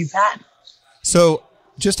and you've had. So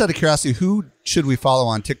just out of curiosity, who should we follow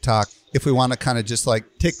on TikTok if we want to kind of just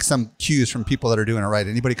like take some cues from people that are doing it right?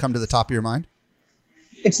 Anybody come to the top of your mind?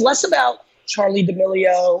 It's less about Charli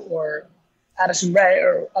D'Amelio or Addison Rae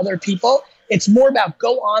or other people. It's more about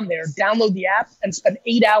go on there, download the app, and spend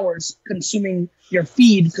 8 hours consuming your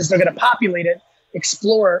feed because they're going to populate it,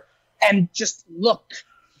 explore, and just look,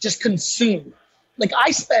 just consume. Like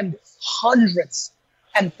I spend hundreds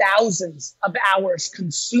and thousands of hours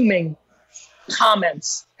consuming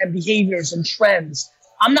comments and behaviors and trends.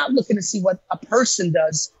 I'm not looking to see what a person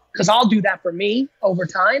does because I'll do that for me over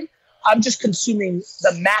time. I'm just consuming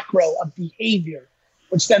the macro of behavior,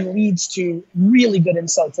 which then leads to really good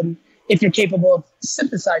insights. And if you're capable of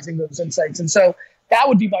synthesizing those insights. And so that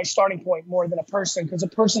would be my starting point more than a person, because a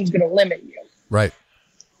person's going to limit you. Right.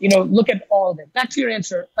 Look at all of it. Back to your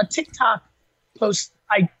answer. A TikTok post,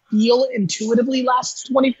 I feel intuitively lasts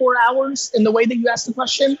 24 hours in the way that you asked the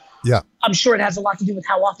question. Yeah. I'm sure it has a lot to do with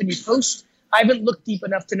how often you post. I haven't looked deep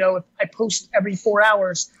enough to know if I post every 4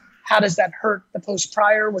 hours, how does that hurt the post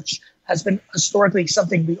prior, which has been because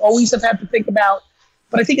something we always have had to think about.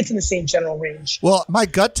 But I think it's in the same general range. Well, my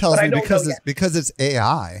gut tells me because it's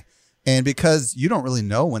AI and because you don't really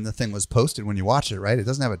know when the thing was posted when you watch it, right? It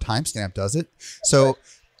doesn't have a timestamp, does it? So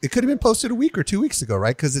it could have been posted a week or 2 weeks ago,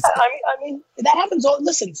 right? Because it's. I mean, that happens.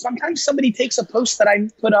 Listen, sometimes somebody takes a post that I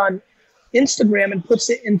put on Instagram and puts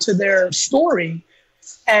it into their story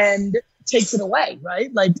and takes it away,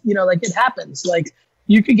 right? Like it happens. Like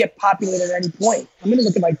you could get populated at any point. I'm going to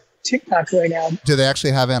look at my TikTok right now. Do they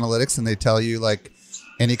actually have analytics and they tell you like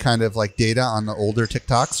any kind of like data on the older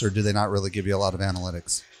TikToks, or do they not really give you a lot of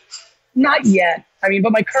analytics? Not yet. I mean,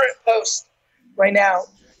 but my current post right now,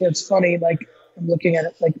 it's funny. Like I'm looking at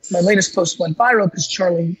it. Like my latest post went viral because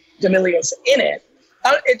Charli D'Amelio's in it.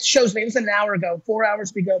 It shows me it was an hour ago, 4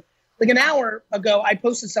 hours ago. Like an hour ago, I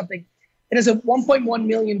posted something. It has a 1.1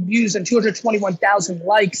 million views and 221,000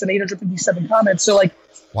 likes and 857 comments. So like,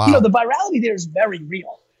 wow. The virality there is very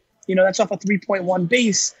real. That's off a 3.1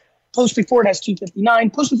 base. Post before it has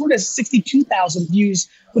 259. Post before it has 62,000 views,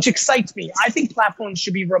 which excites me. I think platforms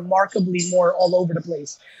should be remarkably more all over the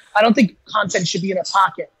place. I don't think content should be in a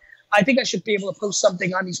pocket. I think I should be able to post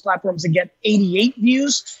something on these platforms and get 88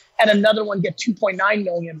 views and another one get 2.9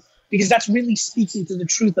 million, because that's really speaking to the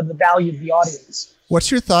truth of the value of the audience. What's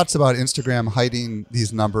your thoughts about Instagram hiding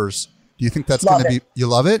these numbers? Do you think that's going to be, you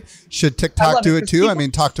love it? Should TikTok do it too? I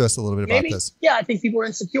mean, talk to us a little bit about this. Yeah, I think people are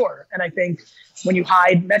insecure. And I think when you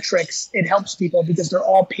hide metrics, it helps people because they're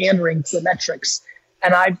all pandering to the metrics.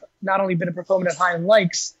 And I've not only been a proponent of hiding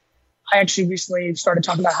likes, I actually recently started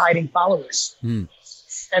talking about hiding followers.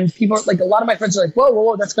 And people are like, a lot of my friends are like,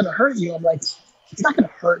 whoa, that's going to hurt you. I'm like, it's not going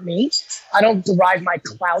to hurt me. I don't derive my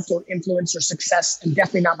clout or influence or success, and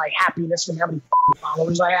definitely not my happiness from how many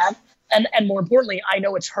followers I have. And more importantly, I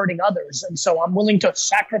know it's hurting others. And so I'm willing to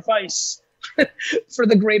sacrifice for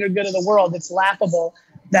the greater good of the world. It's laughable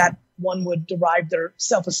that one would derive their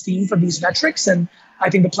self-esteem from these metrics. And I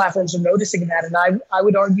think the platforms are noticing that. And I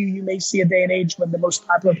would argue you may see a day and age when the most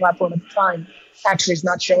popular platform at the time actually is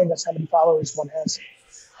not showing us how many followers one has.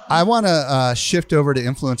 I want to shift over to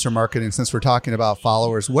influencer marketing since we're talking about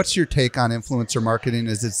followers. What's your take on influencer marketing?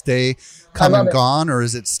 Is its day come and gone, or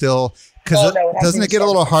is it still... Because doesn't it get a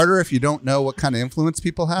little harder if you don't know what kind of influence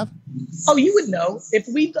people have? Oh, you would know. If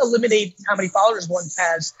we eliminate how many followers one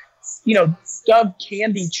has, Dove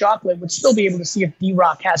Candy Chocolate would still be able to see if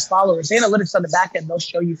D-Rock has followers. Analytics on the back end, they'll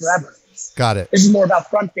show you forever. Got it. This is more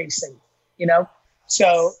about front-facing,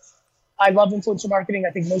 So I love influencer marketing.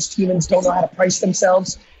 I think most humans don't know how to price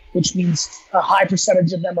themselves, which means a high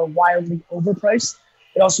percentage of them are wildly overpriced.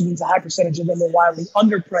 It also means a high percentage of them are wildly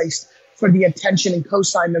underpriced for the attention and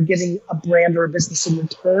cosign they're giving a brand or a business in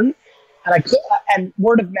return. And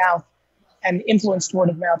word of mouth and influenced word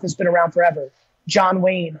of mouth has been around forever. John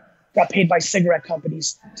Wayne got paid by cigarette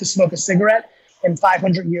companies to smoke a cigarette. In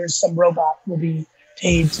 500 years, some robot will be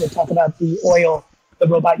paid to talk about the oil the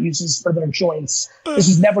robot uses for their joints. This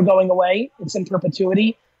is never going away. It's in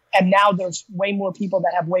perpetuity. And now there's way more people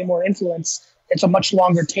that have way more influence It's a much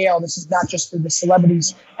longer tail. This is not just for the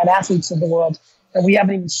celebrities and athletes of the world. And we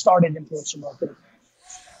haven't even started influencer marketing.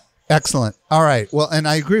 Excellent. All right. Well, and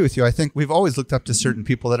I agree with you. I think we've always looked up to certain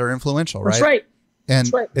people that are influential, right? That's right. And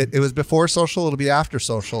That's right. it was before social. It'll be after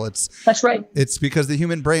social. That's right. It's because the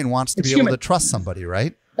human brain wants to be able to trust somebody,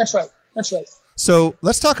 right? That's right. That's right. So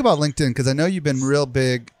let's talk about LinkedIn, because I know you've been real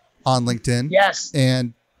big on LinkedIn. Yes.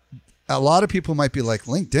 And a lot of people might be like,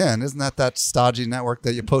 LinkedIn, isn't that stodgy network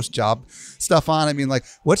that you post job stuff on? I mean, like,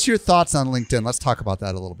 what's your thoughts on LinkedIn? Let's talk about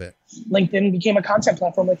that a little bit. LinkedIn became a content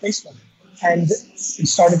platform like Facebook. And it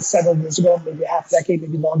started several years ago, maybe a half decade,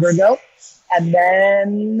 maybe longer ago. And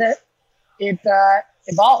then it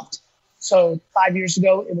evolved. So 5 years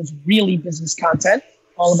ago, it was really business content.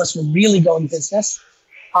 All of us were really going business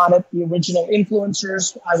on it. The original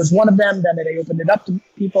influencers, I was one of them. Then they opened it up to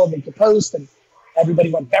people, they could post, and everybody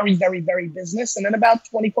went very, very, very business. And then about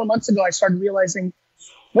 24 months ago, I started realizing,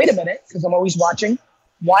 wait a minute, because I'm always watching,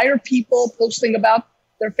 why are people posting about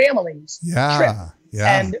their families, trip,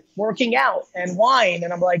 and working out and wine?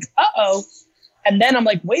 And I'm like, uh-oh. And then I'm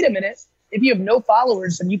like, wait a minute, if you have no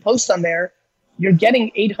followers and you post on there, you're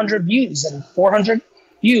getting 800 views and 400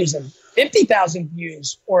 views and 50,000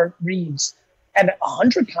 views or reads and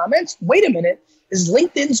 100 comments. Wait a minute. Is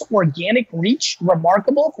LinkedIn's organic reach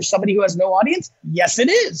remarkable for somebody who has no audience? Yes, it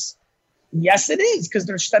is. Yes, it is, because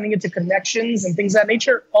they're sending it to connections and things of that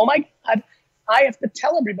nature. Oh my God. I have to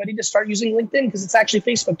tell everybody to start using LinkedIn because it's actually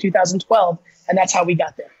Facebook 2012, and that's how we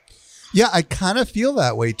got there. Yeah, I kind of feel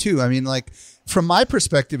that way too. I mean, like, from my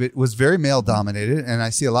perspective, it was very male dominated, and I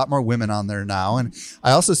see a lot more women on there now. And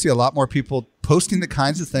I also see a lot more people posting the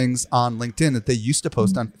kinds of things on LinkedIn that they used to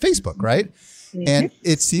post on Facebook, right? Mm-hmm. And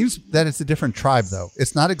it seems that it's a different tribe, though.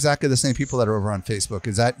 It's not exactly the same people that are over on Facebook.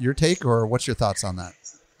 Is that your take, or what's your thoughts on that?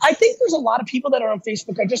 I think there's a lot of people that are on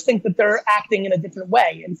Facebook. I just think that they're acting in a different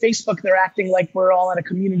way. In Facebook, they're acting like we're all at a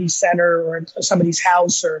community center or at somebody's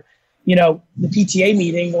house or, you know, the PTA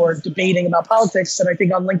meeting or debating about politics. And I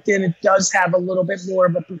think on LinkedIn, it does have a little bit more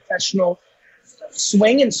of a professional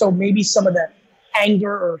swing. And so maybe some of the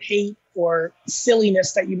anger or hate or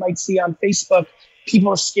silliness that you might see on Facebook, people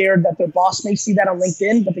are scared that their boss may see that on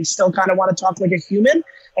LinkedIn, but they still kind of want to talk like a human.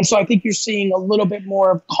 And so I think you're seeing a little bit more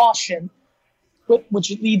of caution, which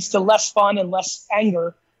leads to less fun and less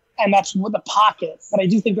anger. And that's with the pocket. But I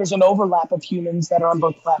do think there's an overlap of humans that are on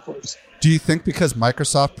both platforms. Do you think because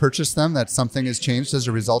Microsoft purchased them that something has changed as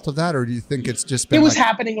a result of that? Or do you think it's just been... It was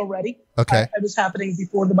happening already. Okay. It was happening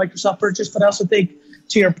before the Microsoft purchase. But I also think,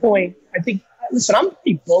 to your point, I think, listen, I'm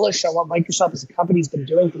pretty bullish on what Microsoft as a company has been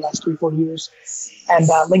doing for the last 3-4 years. And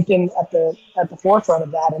LinkedIn at the forefront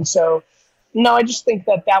of that. And so, no, I just think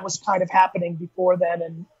that was kind of happening before then.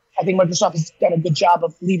 And I think Microsoft has done a good job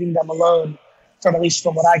of leaving them alone, from at least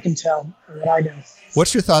from what I can tell and what I know.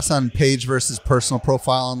 What's your thoughts on page versus personal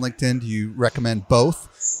profile on LinkedIn? Do you recommend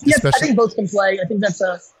both? Yes, I think both can play. I think that's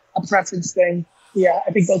a preference thing. Yeah,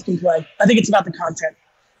 I think both can play. I think it's about the content.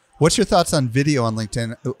 What's your thoughts on video on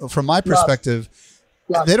LinkedIn? From my perspective,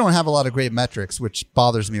 they don't have a lot of great metrics, which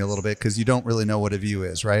bothers me a little bit because you don't really know what a view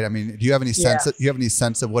is, right? I mean, do you have any sense? Do you have any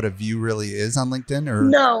sense of what a view really is on LinkedIn? Or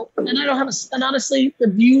no, and I don't have and honestly, the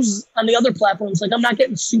views on the other platforms, like I'm not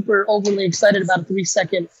getting super overly excited about a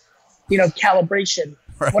 3-second, calibration.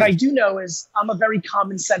 Right. What I do know is I'm a very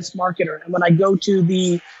common sense marketer, and when I go to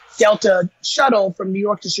the Delta shuttle from New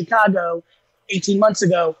York to Chicago 18 months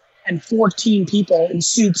ago, and 14 people in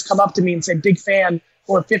suits come up to me and say, "Big fan,"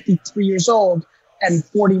 who are 53 years old. And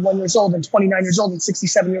 41 years old and 29 years old and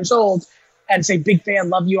 67 years old, and say, "Big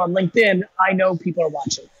fan, love you" on LinkedIn, I know people are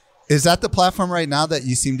watching. Is that the platform right now that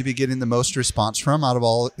you seem to be getting the most response from out of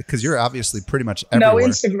all? Because you're obviously pretty much everywhere. No,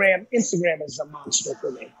 Instagram is a monster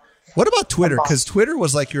for me. What about Twitter? Because Twitter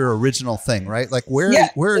was like your original thing, right? Like where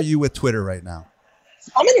are you with Twitter right now?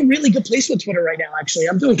 I'm in a really good place with Twitter right now, actually.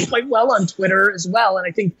 I'm doing quite well on Twitter as well. And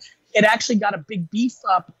I think it actually got a big beef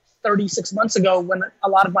up 36 months ago when a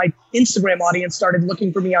lot of my Instagram audience started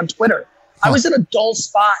looking for me on Twitter. I was in a dull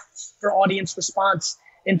spot for audience response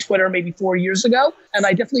in Twitter maybe 4 years ago. And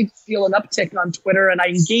I definitely feel an uptick on Twitter, and I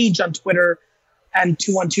engage on Twitter and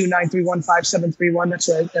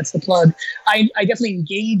 212-931-5731. That's the plug. I definitely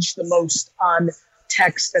engage the most on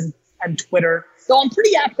text and Twitter, though I'm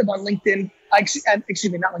pretty active on LinkedIn.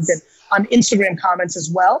 Excuse me, not LinkedIn, on Instagram comments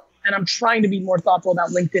as well. And I'm trying to be more thoughtful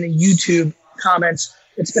about LinkedIn and YouTube comments.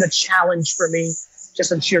 It's been a challenge for me,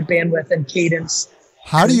 just on sheer bandwidth and cadence.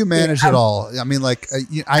 How do you manage it all? I mean, like,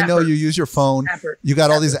 I know you use your phone. You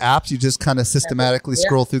got all these apps. You just kind of systematically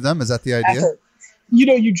scroll through them. Is that the idea?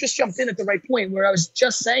 you just jumped in at the right point where I was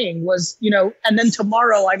just saying was, and then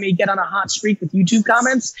tomorrow I may get on a hot streak with YouTube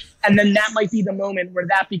comments. And then that might be the moment where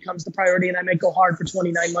that becomes the priority. And I might go hard for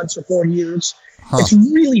 29 months or 4 years. It's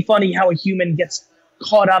really funny how a human gets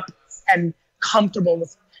caught up and comfortable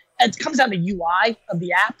with, it comes down to UI of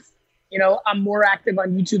the app. I'm more active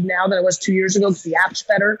on YouTube now than I was 2 years ago because the app's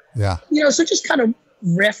better. Yeah. So just kind of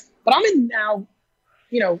riff. But I'm in now,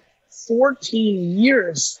 14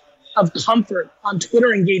 years of comfort on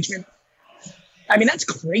Twitter engagement. I mean, that's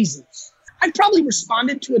crazy. I've probably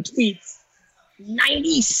responded to a tweet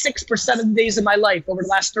 96% of the days of my life over the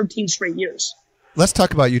last 13 straight years. Let's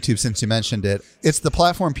talk about YouTube since you mentioned it. It's the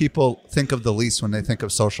platform people think of the least when they think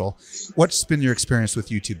of social. What's been your experience with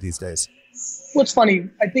YouTube these days? What's funny,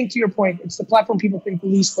 I think to your point, it's the platform people think the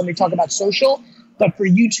least when they talk about social. But for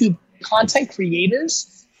YouTube content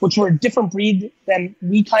creators, which were a different breed than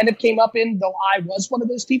we kind of came up in, though I was one of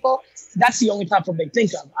those people, that's the only platform they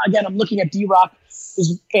think of. Again, I'm looking at D-Rock,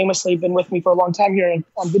 who's famously been with me for a long time here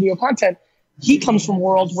on video content. He comes from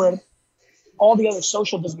worlds where all the other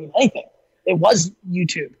social doesn't mean anything. It was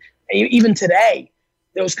YouTube. Even today,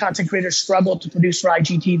 those content creators struggle to produce for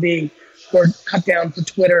IGTV or cut down for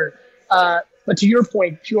Twitter. But to your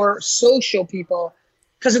point, pure social people,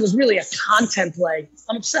 because it was really a content play.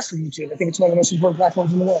 I'm obsessed with YouTube. I think it's one of the most important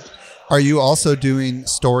platforms in the world. Are you also doing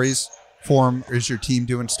stories form? Is your team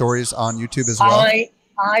doing stories on YouTube as well?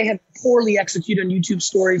 I have poorly executed on YouTube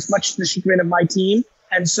stories, much to the chagrin of my team.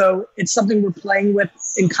 And so it's something we're playing with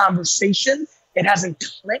in conversation. It hasn't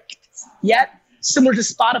clicked yet. Similar to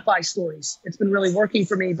Spotify stories. It's been really working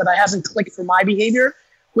for me, but it hasn't clicked for my behavior,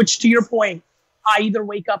 which to your point, I either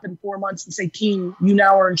wake up in 4 months and say, team, you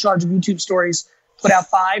now are in charge of YouTube stories. Put out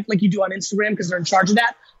 5 like you do on Instagram because they're in charge of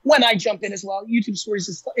that. When I jump in as well,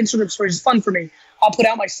 Instagram stories is fun for me. I'll put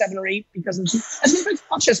out my 7 or 8 because as a matter of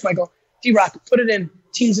fact, watch this, Michael. D-Rock, put it in.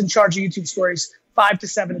 Team's in charge of YouTube stories, 5 to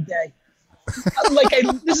 7 a day.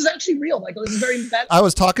 This is actually real, Michael. This is very bad. I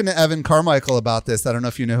was talking to Evan Carmichael about this. I don't know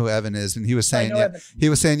if you know who Evan is, and he was saying,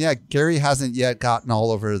 Gary hasn't yet gotten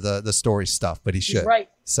all over the story stuff, but he should. He's right.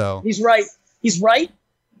 So he's right.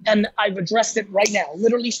 And I've addressed it right now.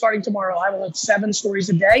 Literally starting tomorrow, I will have 7 stories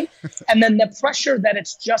a day. And then the pressure that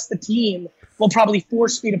it's just the team will probably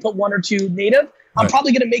force me to put 1 or 2 native. I'm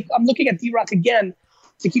probably going to I'm looking at D-Rock again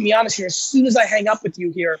to keep me honest here. As soon as I hang up with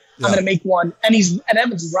you here, I'm going to make 1. And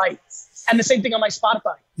Evan's right. And the same thing on my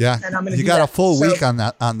Spotify. Yeah. And I'm going to You got a full week on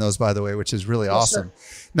those, by the way, which is really awesome.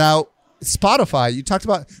 Sir. Now, Spotify, you talked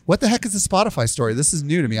about, what the heck is the Spotify story? This is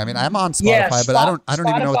new to me. I mean, I'm on Spotify, but I don't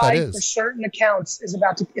even know what that is. For certain accounts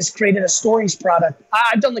is created a stories product.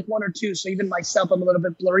 I've done like 1 or 2, so even myself, I'm a little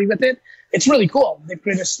bit blurry with it. It's really cool. They've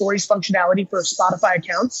created a stories functionality for Spotify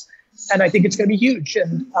accounts, and I think it's going to be huge.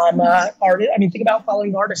 And think about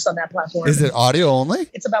following artists on that platform. Is it audio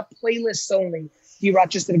only? It's about playlists only.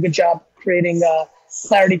 D-Rock just did a good job creating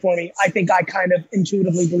clarity for me. I think I kind of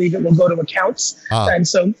intuitively believe it will go to accounts. And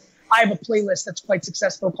so I have a playlist that's quite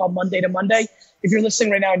successful called Monday to Monday. If you're listening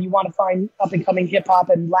right now and you want to find up and coming hip hop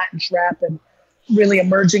and Latin trap and really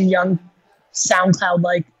emerging young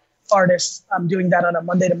SoundCloud-like artists, I'm doing that on a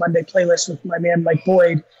Monday to Monday playlist with my man Mike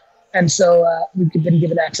Boyd. And so we've been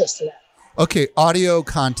given access to that. Okay, audio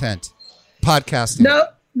content, podcasting.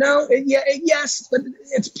 Yes, but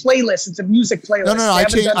it's playlist. It's a music playlist. No.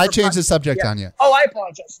 I changed the subject on you. Oh, I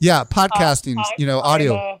apologize. Yeah, podcasting,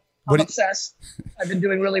 audio. I'm obsessed. I've been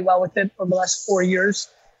doing really well with it over the last 4 years.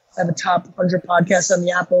 I have a top 100 podcast on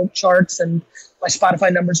the Apple charts, and my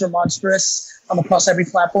Spotify numbers are monstrous. I'm across every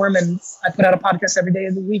platform, and I put out a podcast every day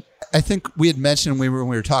of the week. I think we had mentioned when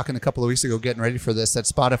we were talking a couple of weeks ago, getting ready for this, that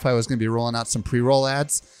Spotify was going to be rolling out some pre-roll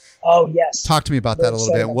ads. Oh, yes. Talk to me about that a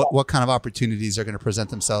little bit. What kind of opportunities are going to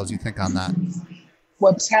present themselves, you think, on that?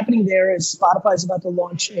 What's happening there is Spotify is about to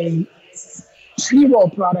launch a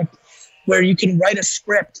pre-roll product where you can write a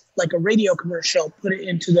script like a radio commercial, put it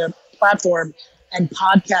into the platform, and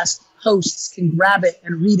podcast hosts can grab it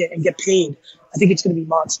and read it and get paid. I think it's going to be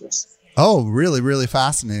monstrous. Oh, really, really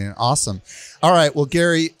fascinating. Awesome. All right. Well,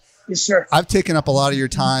 Gary. Yes, sir. I've taken up a lot of your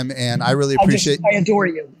time, and I really appreciate I adore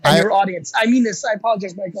you and your audience. I mean this. I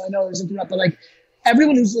apologize, Michael. I know I was interrupted, but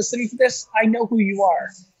everyone who's listening to this, I know who you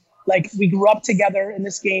are. We grew up together in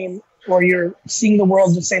this game, or you're seeing the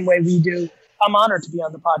world the same way we do. I'm honored to be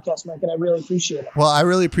on the podcast, Mike, and I really appreciate it. Well, I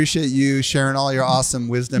really appreciate you sharing all your awesome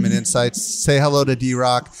wisdom and insights. Say hello to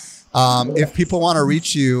D-Rock. If people want to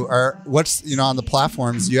reach you, or what's on the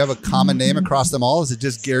platforms, do you have a common name across them all? Is it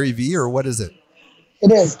just Gary V, or what is it?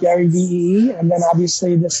 It is Gary VE, and then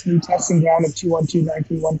obviously this new testing ground of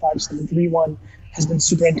 212-931-5731 has been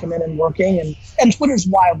super intimate and working, and Twitter's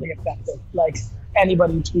wildly effective.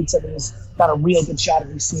 anybody who tweets at me has got a real good shot at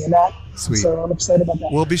me seeing that. Sweet. So I'm excited about that.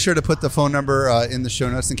 We'll be sure to put the phone number in the show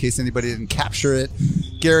notes in case anybody didn't capture it.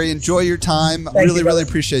 Gary, enjoy your time. Really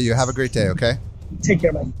appreciate you. Have a great day, okay? Take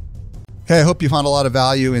care, man. Hey, I hope you found a lot of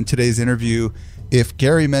value in today's interview. If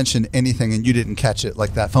Gary mentioned anything and you didn't catch it,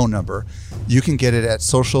 like that phone number, you can get it at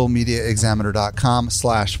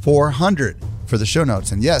socialmediaexaminer.com/400 for the show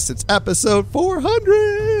notes. And yes, it's episode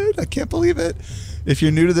 400. I can't believe it. If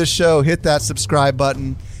you're new to this show, hit that subscribe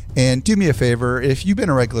button. And do me a favor, if you've been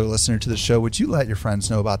a regular listener to the show, would you let your friends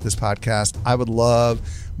know about this podcast? I would love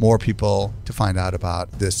more people to find out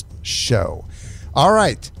about this show. All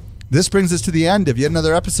right. This brings us to the end of yet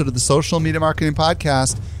another episode of the Social Media Marketing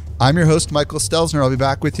Podcast. I'm your host, Michael Stelzner. I'll be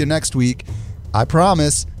back with you next week. I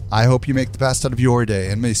promise. I hope you make the best out of your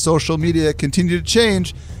day, and may social media continue to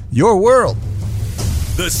change your world.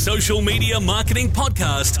 The Social Media Marketing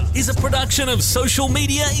Podcast is a production of Social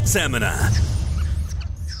Media Examiner.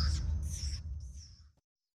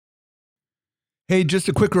 Hey, just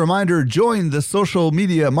a quick reminder, join the Social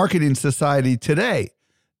Media Marketing Society today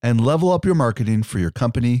and level up your marketing for your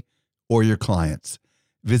company or your clients.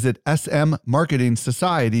 Visit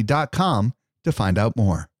smmarketingsociety.com to find out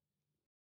more.